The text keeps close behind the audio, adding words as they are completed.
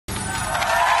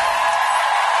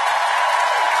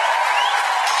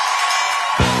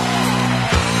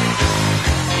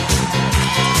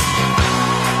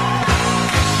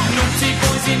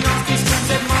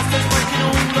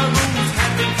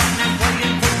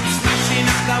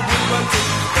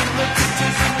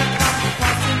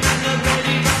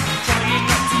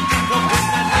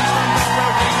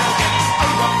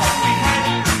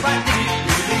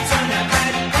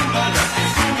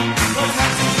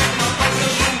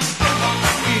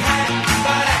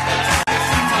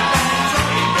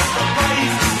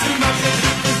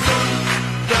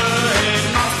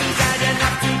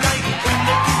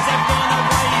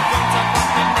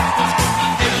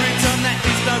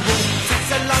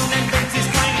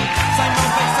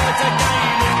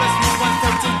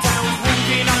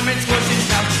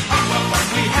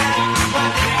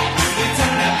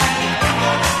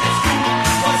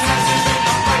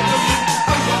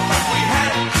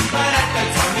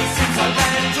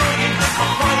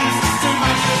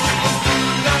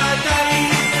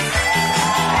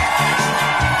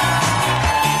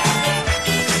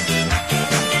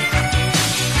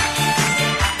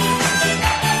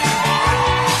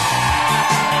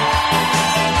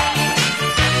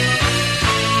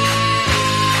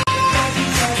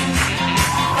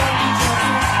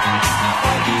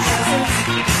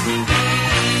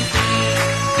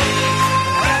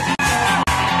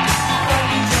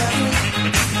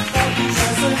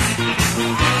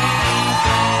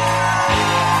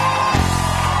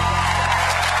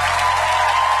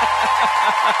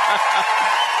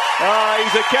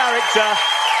He's a character.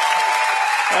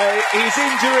 His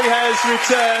injury has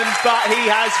returned, but he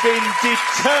has been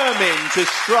determined to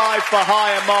strive for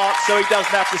higher marks so he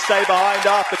doesn't have to stay behind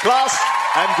after class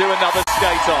and do another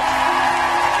skate off.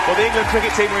 Well, the England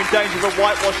cricket team are in danger of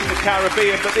whitewashing the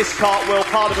Caribbean, but this cartwheel,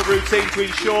 part of a routine to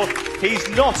ensure he's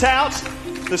not out.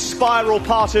 The spiral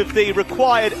part of the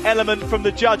required element from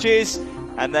the judges,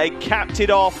 and they capped it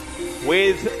off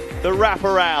with the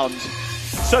wraparound.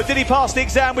 So did he pass the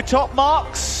exam with top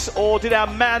marks, or did our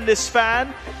man, this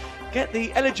fan, get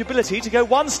the eligibility to go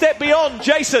one step beyond?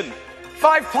 Jason?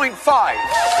 5.5.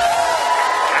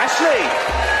 Ashley?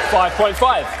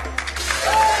 5.5.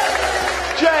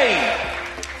 Jane?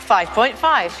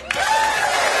 5.5.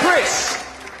 Chris?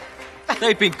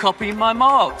 They've been copying my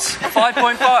marks.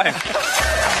 5.5.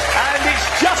 And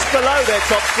it's just below their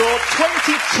top score,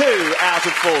 22 out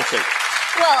of 40.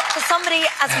 Well, for somebody,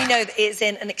 as we know, that is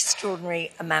in an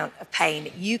extraordinary amount of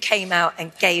pain, you came out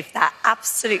and gave that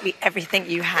absolutely everything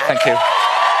you had. Thank you.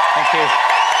 Thank you.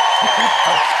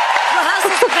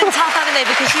 Rehearsals have been tough, haven't they?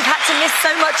 Because you've had to miss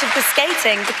so much of the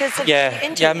skating because of the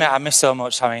injury. Yeah, I missed so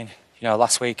much. I mean, you know,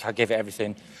 last week I gave it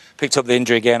everything. Picked up the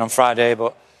injury again on Friday,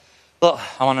 but look,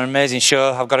 I'm on an amazing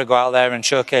show. I've got to go out there and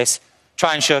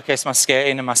try and showcase my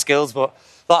skating and my skills, but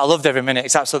look, I loved every minute.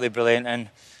 It's absolutely brilliant, and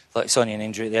look, it's only an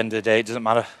injury at the end of the day. It doesn't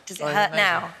matter. Does it hurt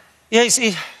now? Yeah,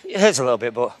 it hurts a little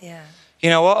bit, but you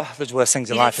know what? There's worse things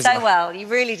in life, isn't there? So well, you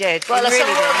really did. Well, let's have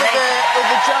a word with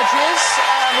the judges.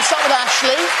 We'll start with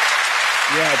Ashley.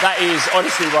 Yeah, that is,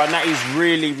 honestly, Ryan, that is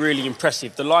really, really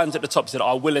impressive. The lines at the top said,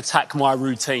 I will attack my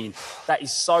routine. That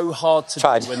is so hard to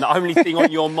do when the only thing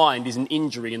on your mind is an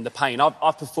injury and the pain.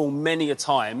 I've performed many a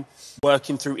time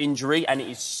working through injury, and it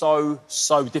is so,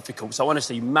 so difficult. So,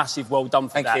 honestly, massive well done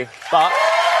for that. Thank you. But,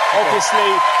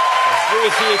 obviously,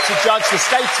 we're here to judge the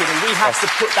skating, and we have to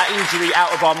put that injury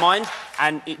out of our mind,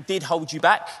 and it did hold you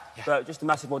back. But just a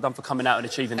massive well done for coming out and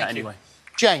achieving that anyway.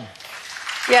 Jane.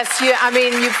 Yes, I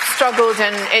mean, you've struggled,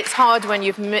 and it's hard when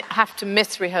you have to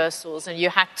miss rehearsals, and you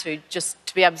had to just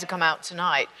to be able to come out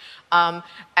tonight. And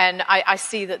I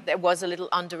see that there was a little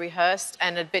under-rehearsed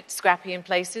and a bit scrappy in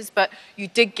places, but you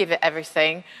did give it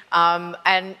everything.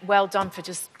 And well done for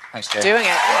just doing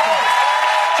it.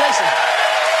 Jason.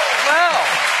 Well,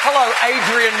 hello,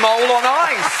 Adrian Mole on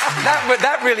ice.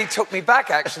 That really took me back,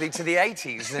 actually, to the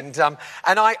 80s. And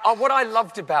what I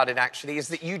loved about it, actually, is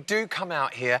that you do come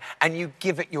out here and you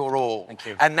give it your all. Thank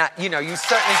you. And that, you know, you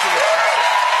certainly do it.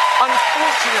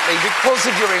 Unfortunately, because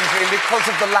of your injury and because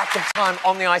of the lack of time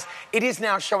on the ice, it is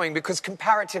now showing, because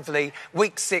comparatively,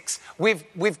 week 6,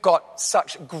 we've got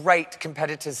such great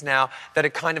competitors now that are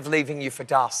kind of leaving you for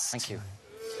dust. Thank you.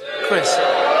 Chris.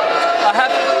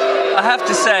 I have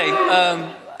to say,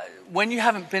 when you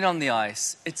haven't been on the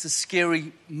ice, it's a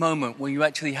scary moment when you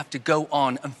actually have to go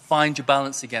on and find your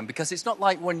balance again, because it's not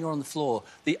like when you're on the floor.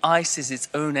 The ice is its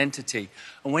own entity.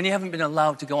 And when you haven't been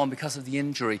allowed to go on because of the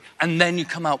injury, and then you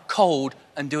come out cold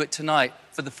and do it tonight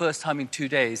for the first time in 2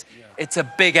 days, it's a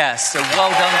big ass. So well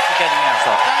done for getting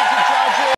out.